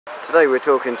Today we're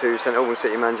talking to St Albans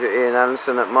City manager Ian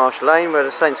Allinson at Marsh Lane, where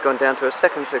the Saints gone down to a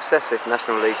second successive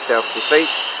National League South defeat,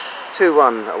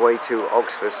 2-1 away to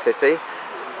Oxford City.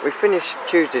 We finished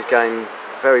Tuesday's game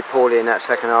very poorly in that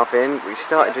second half in. We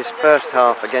started this first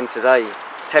half again today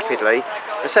tepidly.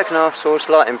 The second half saw a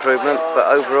slight improvement, but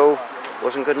overall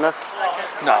wasn't good enough.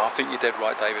 No, I think you're dead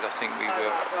right, David. I think we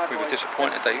were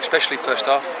disappointed, especially first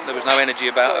half. There was no energy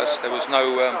about us. There was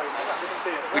no.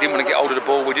 We didn't want to get hold of the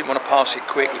ball. We didn't want to pass it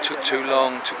quick. We took too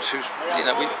long. It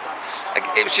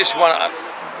was just one of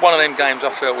them games.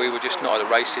 I felt we were just not at the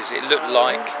races. It looked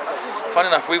like. Funny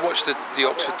enough, we watched the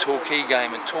Oxford Torquay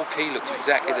game, and Torquay looked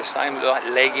exactly the same, like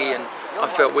leggy, and I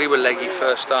felt we were leggy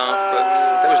first half, but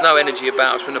there was no energy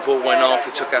about us when the ball went off.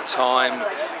 We took our time.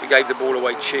 We gave the ball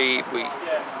away cheap. We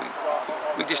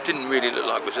just didn't really look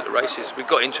like we was at the races. We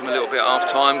got into them a little bit at half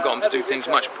time, got them to do things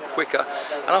much quicker,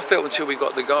 and I felt until we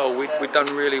got the goal, we'd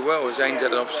done really well. Zane's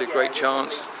had obviously a great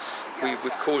chance.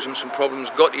 We've caused them some problems,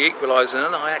 got the equaliser,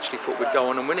 and I actually thought we'd go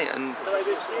on and win it. And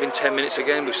within 10 minutes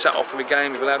again, we've sat off them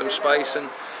again, we've allowed them space, and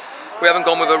we haven't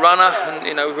gone with a runner.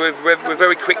 And we're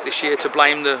very quick this year to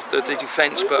blame the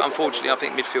defence, but unfortunately, I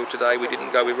think midfield today we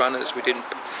didn't go with runners, we didn't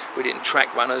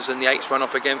track runners, and the Eight's run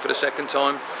off again for the second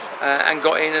time and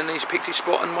got in, and he's picked his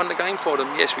spot and won the game for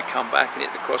them. Yes, we come back and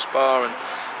hit the crossbar, and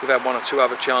we've had one or two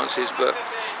other chances, but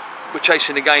we're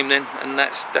chasing the game then, and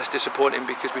that's disappointing,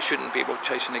 because we shouldn't be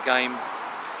chasing the game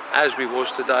as we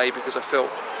was today, because I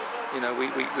felt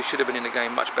we should have been in the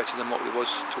game much better than what we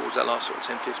was towards that last sort of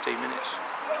 10-15 minutes.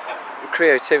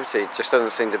 Creativity just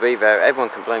doesn't seem to be there. Everyone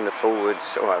can blame the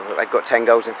forwards. Well, they've got 10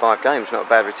 goals in 5 games, not a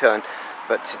bad return,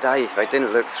 but today they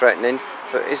didn't look threatening.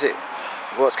 But is it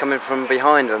what's coming from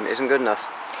behind them isn't good enough?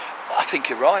 I think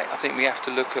you're right. I think we have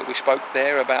to look at, we spoke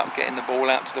there about getting the ball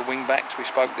out to the wing backs, we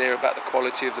spoke there about the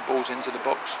quality of the balls into the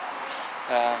box.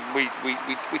 We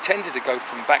tended to go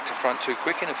from back to front too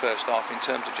quick in the first half in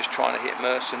terms of just trying to hit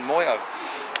Merce and Moyo,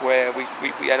 where we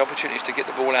had opportunities to get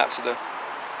the ball out to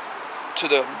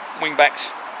the wing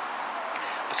backs.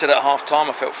 I said at half time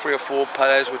I felt 3 or 4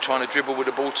 players were trying to dribble with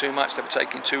the ball too much, they were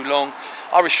taking too long.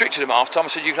 I restricted them at half time. I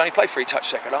said you can only play 3 touch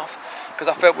second half, because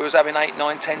I felt we was having 8,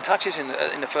 9, 10 touches in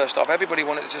the first half. Everybody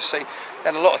wanted to just say they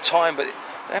had a lot of time, but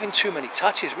they're having too many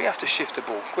touches. We have to shift the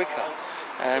ball quicker,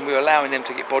 and we were allowing them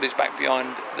to get bodies back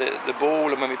behind the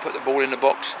ball, and when we put the ball in the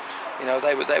box,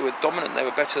 they were dominant. They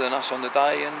were better than us on the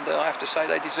day, and I have to say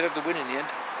they deserved the win in the end.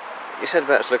 You said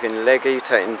about us looking leggy,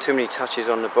 taking too many touches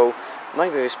on the ball.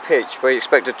 Maybe this pitch, where you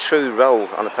expect a true roll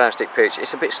on a plastic pitch,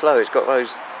 it's a bit slow. It's got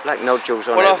those black nodules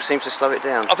on it. It seems to slow it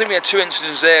down. I think we had 2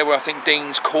 incidents there where I think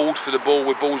Dean's called for the ball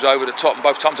with balls over the top, and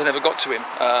both times I never got to him.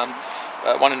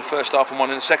 One in the first half and one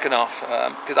in the second half,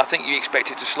 because I think you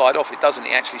expect it to slide off. It doesn't.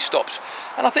 It actually stops,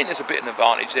 and I think there's a bit of an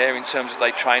advantage there in terms of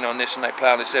they train on this and they play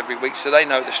on this every week, so they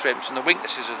know the strengths and the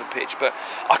weaknesses of the pitch. But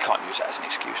I can't use that as an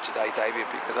excuse today, David,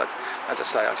 because as I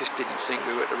say, I just didn't think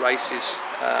we were at the races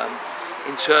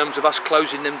in terms of us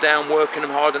closing them down, working them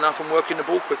hard enough and working the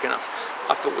ball quick enough.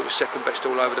 I thought we were second best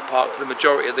all over the park for the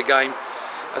majority of the game.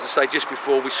 As I say, just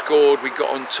before we scored, we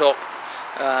got on top.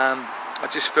 I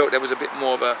just felt there was a bit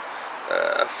more of a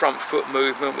front foot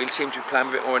movement. We seemed to be playing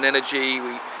a bit more in energy.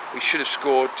 We should have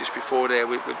scored just before there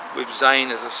with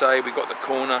Zane. As I say, we got the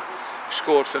corner,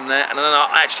 scored from that, and then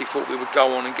I actually thought we would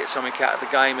go on and get something out of the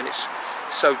game, and it's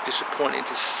so disappointing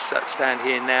to stand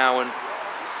here now and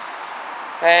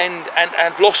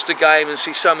lost the game and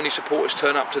see so many supporters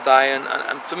turn up today,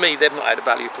 and for me they've not had a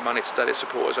value for money today, the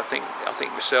supporters. I think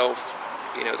myself,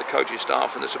 the coaching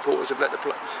staff and the supporters have let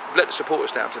the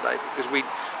supporters down today, because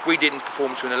we didn't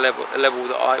perform to a level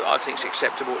that I think is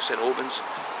acceptable at St Albans,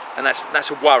 and that's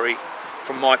a worry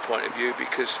from my point of view,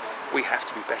 because we have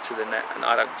to be better than that, and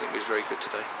I don't think we was very good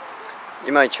today.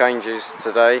 You made changes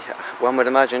today. One would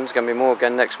imagine there's going to be more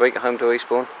again next week at home to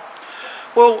Eastbourne.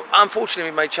 Well, unfortunately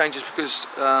we made changes because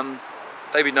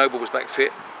David Noble was back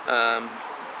fit.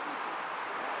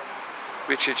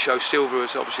 Richard Show Silva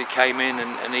has obviously came in,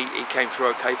 and he came through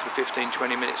okay for the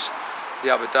 15-20 minutes the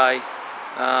other day.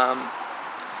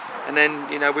 And then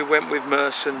we went with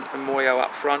Merce and Moyo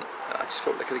up front. I just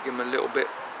felt they could have given him a little bit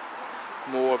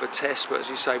more of a test, but as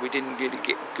you say, we didn't really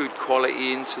get good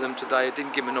quality into them today. It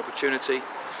didn't give them an opportunity.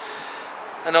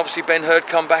 And obviously Ben Hurd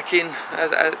come back in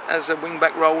as a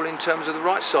wing-back role in terms of the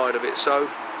right side of it. So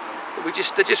there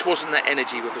just wasn't that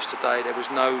energy with us today. There was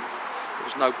no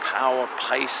power,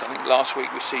 pace. I think last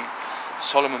week we see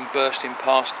Solomon bursting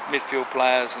past midfield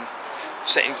players and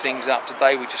setting things up.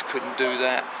 Today we just couldn't do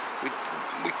that.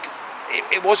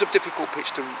 It was a difficult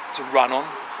pitch to run on,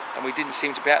 and we didn't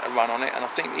seem to be able to run on it. And I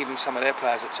think even some of their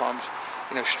players at times,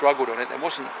 struggled on it. There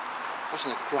wasn't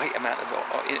wasn't a great amount of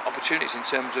opportunities in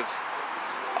terms of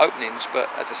openings, but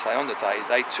as I say, on the day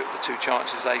they took the 2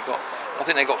 chances they got. I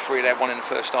think they got 3. They had 1 in the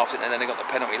first half, and then they got the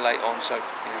penalty late on. So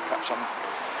perhaps I'm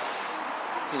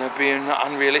being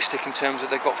unrealistic in terms that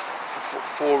they got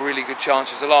 4 really good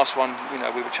chances. The last one,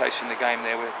 we were chasing the game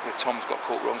there where Tom's got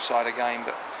caught wrong side again.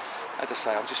 But as I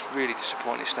say, I'm just really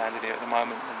disappointed standing here at the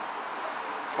moment, and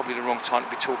probably the wrong time to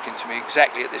be talking to me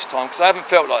exactly at this time, because I haven't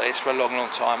felt like this for a long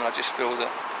time, and I just feel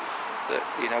that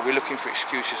we're looking for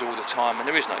excuses all the time, and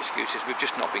there is no excuses. We've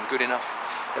just not been good enough.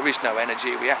 There is no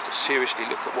energy. We have to seriously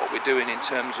look at what we're doing in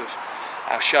terms of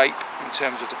our shape, in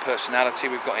terms of the personality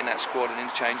we've got in that squad and in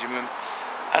the changing room.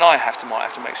 And I might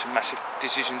have to make some massive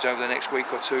decisions over the next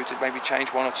week or 2 to maybe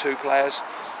change 1 or 2 players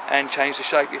and change the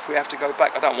shape if we have to go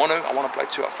back. I don't want to. I want to play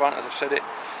 2 up front, as I've said it,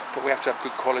 but we have to have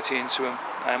good quality into them,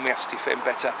 and we have to defend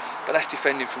better. But that's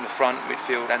defending from the front,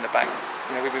 midfield and the back.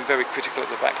 We've been very critical of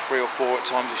the back 3 or 4 at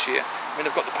times this year.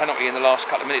 They've got the penalty in the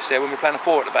last couple of minutes there when we're playing a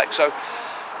 4 at the back. So,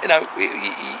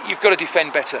 you've got to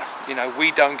defend better.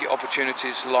 We don't get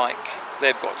opportunities like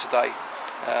they've got today.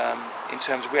 In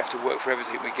terms of we have to work for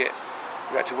everything we get.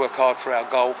 We have to work hard for our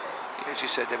goal. As you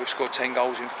said there, we've scored 10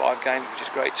 goals in 5 games, which is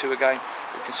great. 2 again.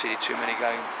 We've conceded too many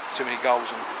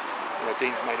goals, and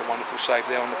Dean's made a wonderful save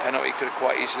there on the penalty. Could have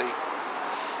quite easily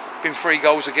been 3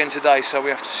 goals again today. So we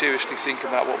have to seriously think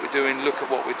about what we're doing, look at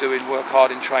what we're doing, work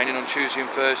hard in training on Tuesday and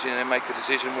Thursday, and then make a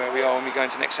decision where we are when we go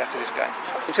into next Saturday's game.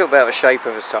 You talk about the shape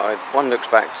of the side. One looks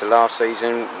back to last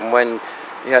season when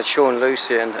you had Sean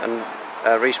Lucian and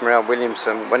Reece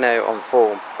Williamson. When they were on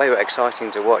form, they were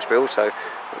exciting to watch, but also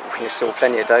we saw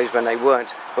plenty of days when they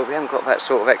weren't. But we haven't got that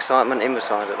sort of excitement in the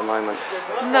side at the moment.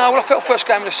 No, well, I felt first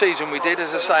game of the season we did,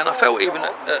 as I say, and I felt even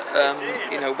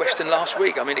at Western last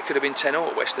week. I mean, it could have been 10-0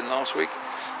 at Western last week.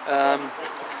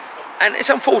 And it's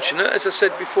unfortunate, as I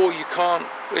said before, you can't,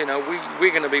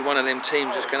 we're going to be one of them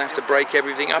teams that's going to have to break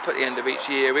everything up at the end of each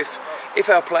year. If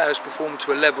our players perform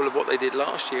to a level of what they did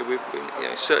last year,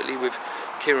 certainly with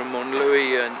Kieran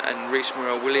Monlouis and Reece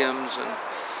Williams,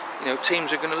 and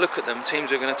teams are going to look at them,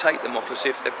 teams are going to take them off as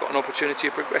if they've got an opportunity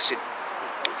of progressing.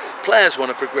 Players want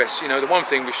to progress. The one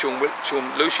thing with Sean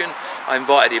Lucian, I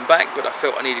invited him back, but I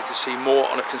felt I needed to see more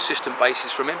on a consistent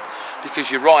basis from him,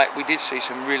 because you're right, we did see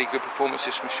some really good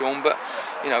performances from Sean, but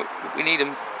we need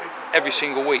him every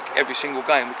single week, every single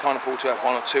game. We can't afford to have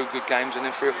 1 or 2 good games and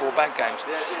then 3 or 4 bad games,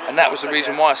 and that was the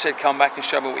reason why I said come back and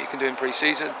show me what you can do in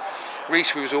pre-season.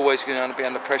 Reece was always going to be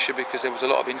under pressure because there was a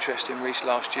lot of interest in Reece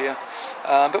last year,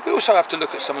 but we also have to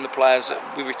look at some of the players that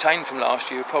we retained from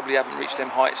last year who probably haven't reached them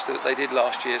heights that they did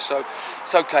last year. So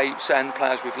it's okay saying the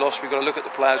players we've lost. We've got to look at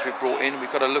the players we've brought in.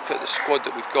 We've got to look at the squad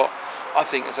that we've got. I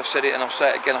think, as I've said it and I'll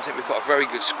say it again, I think we've got a very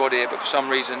good squad here, but for some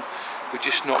reason we're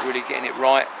just not really getting it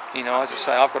right. As I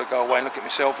say, I've got to go away and look at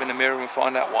myself in the mirror and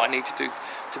find out what I need to do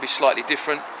to be slightly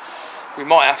different. We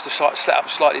might have to set up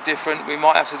slightly different. We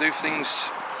might have to do things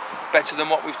better than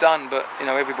what we've done, but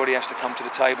everybody has to come to the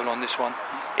table on this one.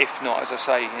 If not, as I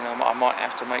say, I might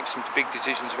have to make some big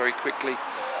decisions very quickly,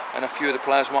 and a few of the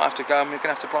players might have to go, and we're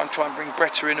going to have to try and bring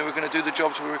Bretta in who are going to do the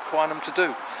jobs we require them to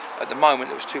do. At the moment,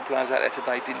 there was 2 players out there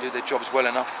today who didn't do their jobs well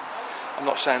enough. I'm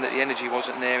not saying that the energy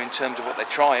wasn't there in terms of what they're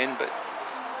trying, but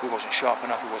we wasn't sharp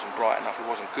enough, we wasn't bright enough, we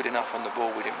wasn't good enough on the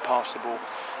ball, we didn't pass the ball,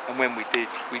 and when we did,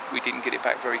 we didn't get it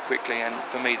back very quickly. And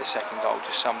for me, the second goal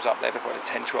just sums up there. They've got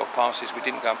 10-12 passes, we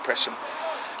didn't go and press them.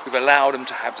 We've allowed them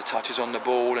to have the touches on the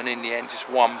ball, and in the end just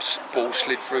one ball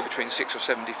slid through between 6 or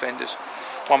 7 defenders.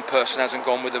 One person hasn't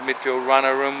gone with a midfield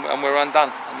runner, and we're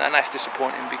undone, and that's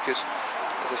disappointing because,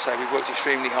 as I say, we worked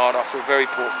extremely hard after a very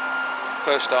poor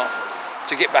first half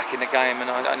to get back in the game, and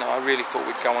I really thought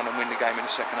we'd go on and win the game in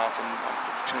the second half, and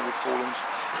unfortunately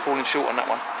we've fallen short on that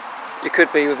one. You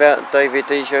could be without David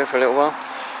Dijo for a little while.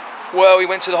 Well, we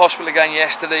went to the hospital again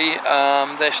yesterday.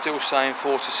 They're still saying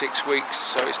 4 to 6 weeks,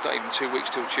 so it's not even 2 weeks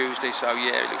till Tuesday. So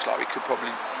yeah, it looks like we could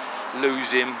probably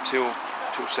lose him till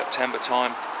September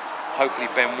time. Hopefully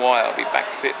Ben White will be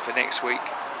back fit for next week.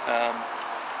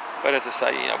 But as I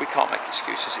say, we can't make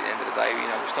excuses at the end of the day.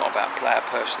 It's not about player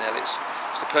personnel. It's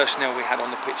the personnel we had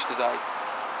on the pitch today,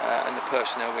 and the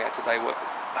personnel we had today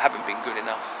haven't been good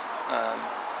enough.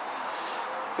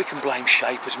 We can blame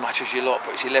shape as much as you lot,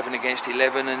 but it's 11 against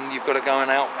 11, and you've got to go and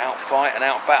out-fight and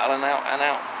out-battle and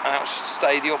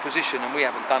outstay the opposition, and we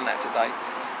haven't done that today.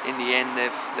 In the end,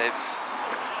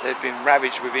 they've been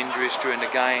ravaged with injuries during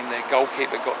the game. Their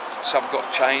goalkeeper got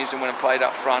changed and went and played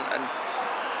up front, and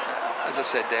as I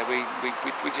said there, we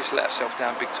just let ourselves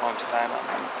down big time today, and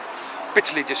I'm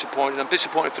bitterly disappointed. I'm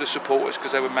disappointed for the supporters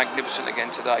because they were magnificent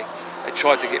again today. They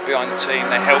tried to get behind the team.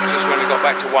 They helped us when we got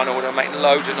back to 1-1. They were making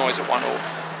loads of noise at 1-1.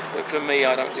 But for me,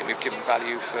 I don't think we've given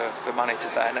value for money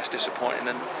today, and that's disappointing.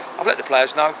 And I've let the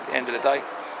players know at the end of the day.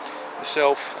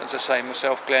 Myself, as I say,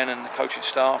 myself, Glenn, and the coaching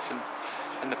staff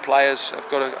and the players, I've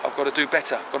got to do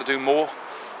better. I've got to do more.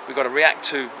 We've got to react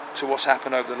to what's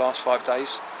happened over the last 5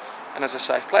 days. And as I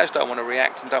say, if players don't want to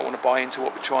react and don't want to buy into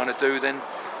what we're trying to do, then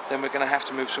we're going to have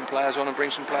to move some players on and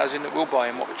bring some players in that will buy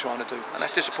in what we're trying to do. And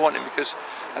that's disappointing because,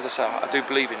 as I say, I do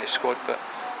believe in this squad, but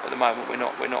at the moment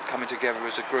we're not coming together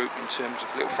as a group in terms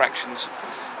of little fractions.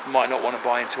 We might not want to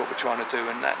buy into what we're trying to do,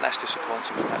 and that's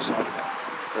disappointing from that side of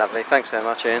it. Lovely, thanks very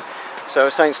much, Ian. So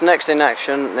Saints next in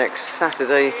action next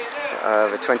Saturday,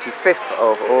 the 25th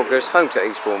of August, home to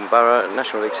Eastbourne Borough,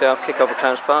 National League South. Kick-off at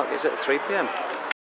Clarence Park is at 3 p.m.